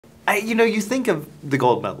You think of the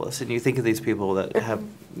gold medalists, and you think of these people that have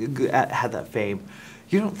had that fame.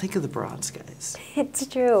 You don't think of the bronze guys. It's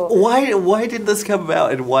true. Why did this come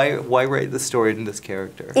about, and why write the story in this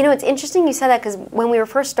character? It's interesting you said that, because when we were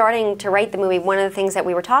first starting to write the movie, one of the things that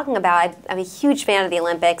we were talking about, I'm a huge fan of the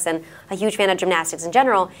Olympics and a huge fan of gymnastics in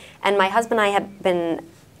general, and my husband and I have been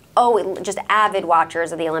just avid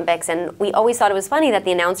watchers of the Olympics, and we always thought it was funny that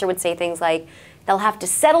the announcer would say things like, they'll have to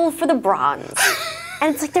settle for the bronze.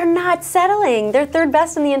 And it's like, they're not settling. They're third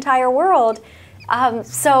best in the entire world.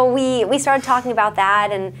 So we started talking about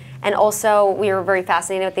that, and also we were very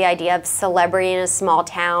fascinated with the idea of celebrity in a small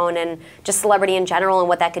town and just celebrity in general and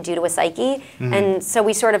what that could do to a psyche. Mm-hmm. And so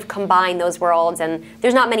we sort of combined those worlds, and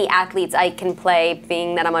there's not many athletes I can play,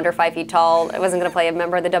 being that I'm under 5 feet tall. I wasn't going to play a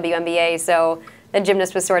member of the WNBA, so the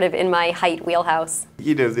gymnast was sort of in my height wheelhouse.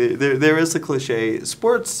 There is a cliche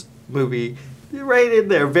sports movie right in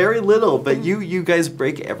there, very little, but you guys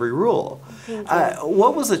break every rule.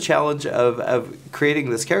 What was the challenge of creating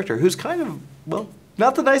this character who's kind of, well,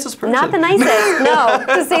 not the nicest person? Not the nicest, no,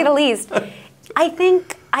 to say the least.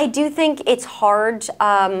 I do think it's hard,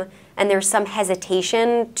 and there's some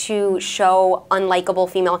hesitation to show unlikable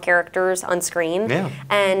female characters on screen. Yeah.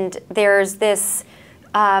 And there's this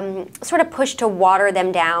sort of push to water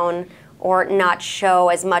them down or not show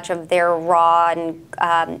as much of their raw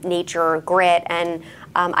and nature or grit. And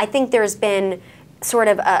I think there's been sort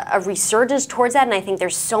of a resurgence towards that, and I think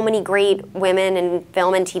there's so many great women in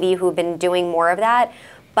film and TV who've been doing more of that.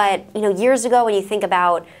 But years ago, when you think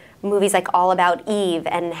about movies like All About Eve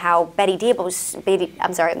and how Bette Davis,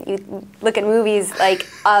 you look at movies like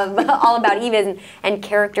All About Eve and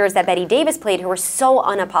characters that Bette Davis played who were so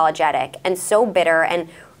unapologetic and so bitter and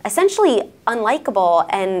essentially unlikable,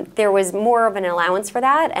 and there was more of an allowance for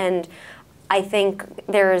that. And I think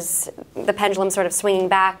there's the pendulum sort of swinging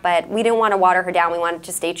back, but we didn't want to water her down. We wanted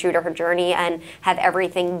to stay true to her journey and have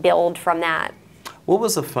everything build from that. What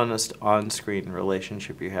was the funnest on-screen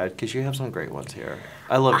relationship you had? Because you have some great ones here.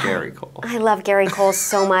 I love Gary Cole. I love Gary Cole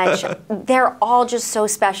so much. They're all just so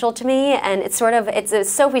special to me, and it's a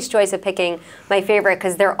Sophie's choice of picking my favorite,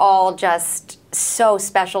 because they're all just so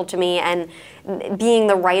special to me. And being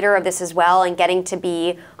the writer of this as well, and getting to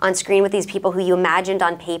be on screen with these people who you imagined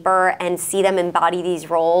on paper and see them embody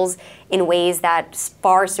these roles in ways that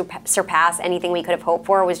far surpass anything we could have hoped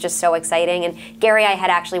for was just so exciting. And Gary, I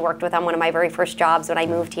had actually worked with on one of my very first jobs when I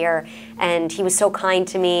moved here, and he was so kind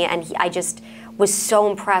to me, and I just was so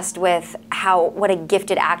impressed with what a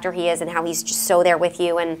gifted actor he is and how he's just so there with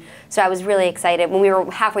you. And so I was really excited. When we were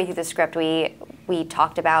halfway through the script, we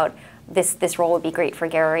talked about this role would be great for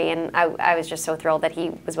Gary, and I was just so thrilled that he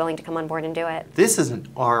was willing to come on board and do it. This is an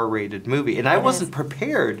R-rated movie, and I wasn't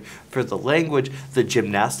prepared for the language, the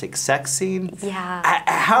gymnastic sex scene. Yeah.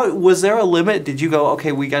 How was there a limit? Did you go,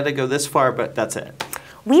 okay, we got to go this far, but that's it?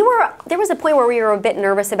 There was a point where we were a bit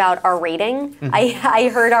nervous about our rating. Mm-hmm. I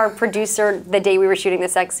heard our producer the day we were shooting the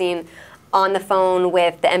sex scene on the phone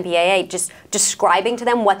with the MPAA, just describing to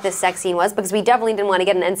them what this sex scene was, because we definitely didn't want to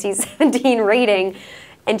get an NC-17 rating.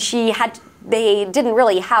 And they didn't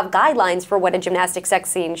really have guidelines for what a gymnastic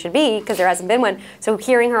sex scene should be, because there hasn't been one. So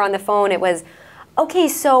hearing her on the phone, it was, okay,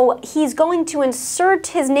 so he's going to insert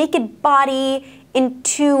his naked body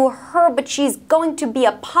into her, but she's going to be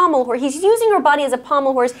a pommel horse. He's using her body as a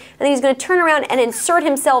pommel horse, and then he's going to turn around and insert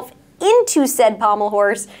himself into said pommel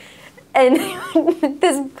horse. And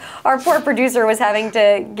our poor producer was having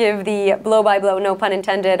to give the blow-by-blow, no pun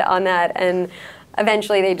intended, on that. And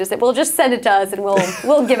eventually they just said, well, just send it to us and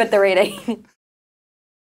we'll give it the rating.